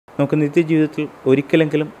നമുക്ക് നിത്യജീവിതത്തിൽ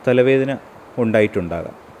ഒരിക്കലെങ്കിലും തലവേദന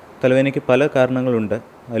ഉണ്ടായിട്ടുണ്ടാകാം. തലവേദനയ്ക്ക് പല കാരണങ്ങളുണ്ട്.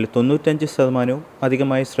 അതിൽ 95%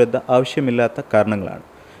 അധികമായ ശ്രദ്ധ ആവശ്യമില്ലാത്ത കാരണങ്ങളാണ്.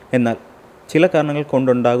 എന്നാൽ ചില കാരണങ്ങൾ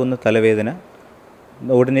കൊണ്ടുണ്ടാകുന്ന തലവേദന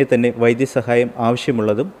ഉടനെ തന്നെ വൈദ്യസഹായം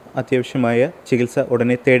ആവശ്യമുള്ളതും അത്യാവശ്യമായ ചികിത്സ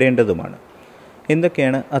ഉടനെ തേടേണ്ടതുമാണ്.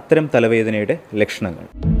 എന്തൊക്കെയാണ് അത്തരം തലവേദനയുടെ ലക്ഷണങ്ങൾ?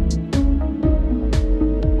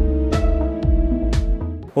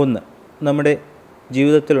 1. നമ്മുടെ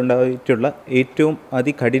ജീവിതത്തിലുണ്ടായിട്ടുള്ള ഏറ്റവും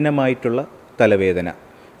അതികഠിനമായിട്ടുള്ള തലവേദന.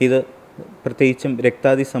 ഇത് പ്രത്യേകിച്ചും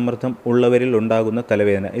രക്താതിസമ്മർദ്ദം ഉള്ളവരിൽ ഉണ്ടാകുന്ന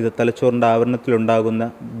തലവേദന. ഇത് തലച്ചോറിൻ്റെ ആവരണത്തിലുണ്ടാകുന്ന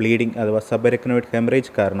ബ്ലീഡിംഗ് അഥവാ സബരക്നോയിഡ്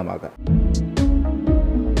ഹെമറേജ് കാരണമാകാം.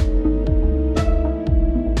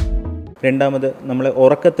 2. നമ്മളെ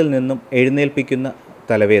ഉറക്കത്തിൽ നിന്നും എഴുന്നേൽപ്പിക്കുന്ന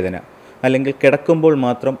തലവേദന, അല്ലെങ്കിൽ കിടക്കുമ്പോൾ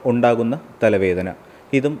മാത്രം ഉണ്ടാകുന്ന തലവേദന.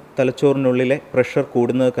 ഇതും തലച്ചോറിനുള്ളിലെ പ്രഷർ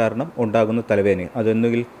കൂടുന്നത് കാരണം ഉണ്ടാകുന്ന തലവേദന.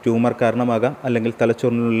 അതൊന്നുകിൽ ട്യൂമർ കാരണമാകാം, അല്ലെങ്കിൽ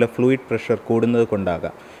തലച്ചോറിനുള്ളിലെ ഫ്ലൂയിഡ് പ്രഷർ കൂടുന്നത്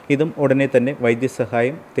കൊണ്ടാകാം. ഇതും ഉടനെ തന്നെ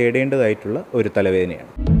വൈദ്യസഹായം തേടേണ്ടതായിട്ടുള്ള ഒരു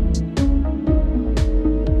തലവേദനയാണ്.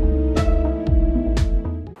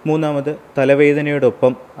 3.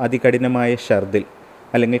 തലവേദനയോടൊപ്പം അതികഠിനമായ ഛർദിൽ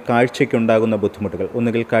അല്ലെങ്കിൽ കാഴ്ചയ്ക്കുണ്ടാകുന്ന ബുദ്ധിമുട്ടുകൾ.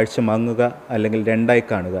 ഒന്നുകിൽ കാഴ്ച മങ്ങുക, അല്ലെങ്കിൽ രണ്ടായി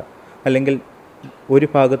കാണുക, അല്ലെങ്കിൽ ഒരു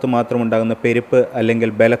ഭാഗത്ത് മാത്രം ഉണ്ടാകുന്ന പെരുപ്പ് അല്ലെങ്കിൽ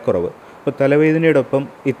ബലക്കുറവ്. അപ്പോൾ തലവേദനയോടൊപ്പം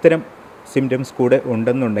ഇത്തരം സിംറ്റംസ് കൂടെ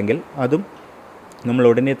ഉണ്ടെന്നുണ്ടെങ്കിൽ അതും നമ്മൾ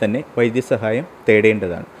ഉടനെ തന്നെ വൈദ്യസഹായം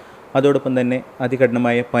തേടേണ്ടതാണ്. അതോടൊപ്പം തന്നെ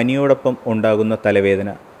അതികഠിനമായ പനിയോടൊപ്പം ഉണ്ടാകുന്ന തലവേദന,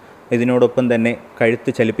 ഇതിനോടൊപ്പം തന്നെ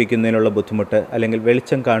കഴുത്ത് ചലിപ്പിക്കുന്നതിനുള്ള ബുദ്ധിമുട്ട്, അല്ലെങ്കിൽ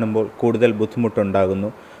വെളിച്ചം കാണുമ്പോൾ കൂടുതൽ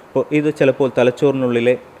ബുദ്ധിമുട്ടുണ്ടാകുന്നു. അപ്പോൾ ഇത് ചിലപ്പോൾ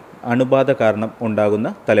തലച്ചോറിനുള്ളിലെ അണുബാധ കാരണം ഉണ്ടാകുന്ന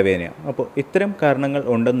തലവേദനയാണ്. അപ്പോൾ ഇത്തരം കാരണങ്ങൾ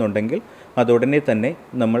ഉണ്ടെന്നുണ്ടെങ്കിൽ അതുടനെ തന്നെ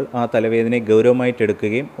നമ്മൾ ആ തലവേദനയെ ഗൗരവമായിട്ട്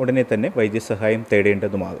എടുക്കുകയും ഉടനെ തന്നെ വൈദ്യസഹായം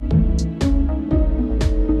തേടേണ്ടതുമാകും.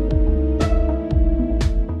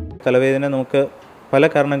 തലവേദന നമുക്ക് പല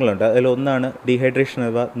കാരണങ്ങളുണ്ട്. അതിലൊന്നാണ് ഡീഹൈഡ്രേഷൻ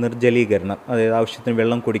അഥവാ നിർജ്ജലീകരണം. അതായത് ആവശ്യത്തിന്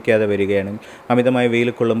വെള്ളം കുടിക്കാതെ വരികയാണെങ്കിൽ അമിതമായ വെയിൽ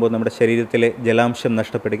കൊള്ളുമ്പോൾ നമ്മുടെ ശരീരത്തിലെ ജലാംശം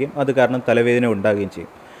നഷ്ടപ്പെടുകയും അത് കാരണം തലവേദന ഉണ്ടാകുകയും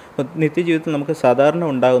ചെയ്യും. അപ്പോൾ നിത്യജീവിതത്തിൽ നമുക്ക് സാധാരണ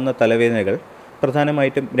ഉണ്ടാകുന്ന തലവേദനകൾ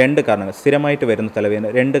പ്രധാനമായിട്ടും 2 കാരണങ്ങൾ, സ്ഥിരമായിട്ട് വരുന്ന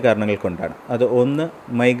തലവേദന 2 കാരണങ്ങൾ കൊണ്ടാണ്. അത് ഒന്ന്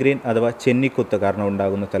മൈഗ്രെയിൻ അഥവാ ചെന്നിക്കുത്ത് കാരണം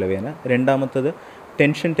ഉണ്ടാകുന്ന തലവേദന. 2ാമത്തത്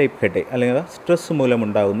ടെൻഷൻ ടൈപ്പ് ഹെഡേക്ക് അല്ലെങ്കിൽ സ്ട്രെസ്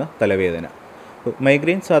മൂലമുണ്ടാകുന്ന തലവേദന.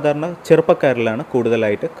 മൈഗ്രെയിൻ സാധാരണ ചെറുപ്പക്കാരിലാണ്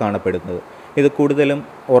കൂടുതലായിട്ട് കാണപ്പെടുന്നത്. ഇത് കൂടുതലും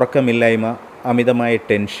ഉറക്കമില്ലായ്മ, അമിതമായ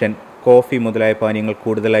ടെൻഷൻ, കോഫി മുതലായ പാനീയങ്ങൾ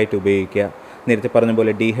കൂടുതലായിട്ട് ഉപയോഗിക്കുക, നേരത്തെ പറഞ്ഞ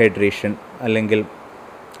പോലെ ഡീഹൈഡ്രേഷൻ, അല്ലെങ്കിൽ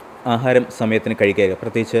ആഹാരം സമയത്തിന് കഴിക്കുക,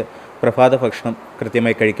 പ്രത്യേകിച്ച് പ്രഭാത ഭക്ഷണം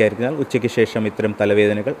കൃത്യമായി കഴിക്കാതിരുന്നാൽ ഉച്ചയ്ക്ക് ശേഷം ഇത്തരം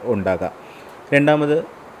തലവേദനകൾ ഉണ്ടാകാം. 2ാമത്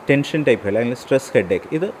ടെൻഷൻ ടൈപ്പ് അല്ലെങ്കിൽ സ്ട്രെസ് ഹെഡേക്ക്.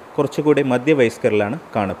 ഇത് കുറച്ചുകൂടി മധ്യവയസ്കരിലാണ്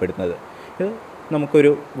കാണപ്പെടുന്നത്. ഇത്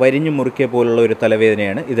നമുക്കൊരു വരിഞ്ഞു മുറുക്കിയ പോലുള്ള ഒരു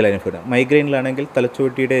തലവേദനയാണ് ഇതിൽ അനുഭവപ്പെടുക. മൈഗ്രെയിനിലാണെങ്കിൽ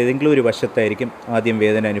തലച്ചോട്ടിയുടെ ഏതെങ്കിലും ഒരു വശത്തായിരിക്കും ആദ്യം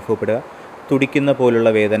വേദന അനുഭവപ്പെടുക. തുടിക്കുന്ന പോലുള്ള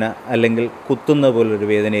വേദന അല്ലെങ്കിൽ കുത്തുന്ന പോലുള്ളൊരു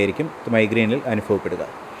വേദനയായിരിക്കും മൈഗ്രെയിനിൽ അനുഭവപ്പെടുക.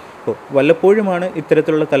 അപ്പോൾ വല്ലപ്പോഴുമാണ്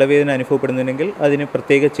ഇത്തരത്തിലുള്ള തലവേദന അനുഭവപ്പെടുന്നതെങ്കിൽ അതിന്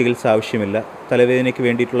പ്രത്യേക ചികിത്സ ആവശ്യമില്ല. തലവേദനയ്ക്ക്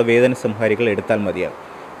വേണ്ടിയിട്ടുള്ള വേദന സംഹാരികൾ എടുത്താൽ മതിയാകും.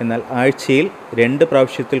 എന്നാൽ ആഴ്ചയിൽ 2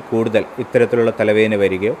 പ്രാവശ്യത്തിൽ കൂടുതൽ ഇത്തരത്തിലുള്ള തലവേദന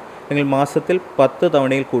വരികയോ അല്ലെങ്കിൽ മാസത്തിൽ 10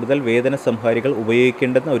 തവണയിൽ കൂടുതൽ വേദന സംഹാരികൾ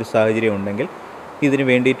ഉപയോഗിക്കേണ്ടുന്ന ഒരു സാഹചര്യം ഉണ്ടെങ്കിൽ ഇതിന്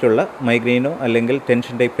വേണ്ടിയിട്ടുള്ള മൈഗ്രെയിനോ അല്ലെങ്കിൽ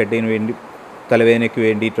ടെൻഷൻ ടൈപ്പ് ഹെഡിന് വേണ്ടി തലവേദനയ്ക്ക്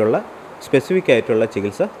വേണ്ടിയിട്ടുള്ള സ്പെസിഫിക് ആയിട്ടുള്ള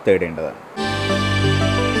ചികിത്സ തേടേണ്ടതാണ്.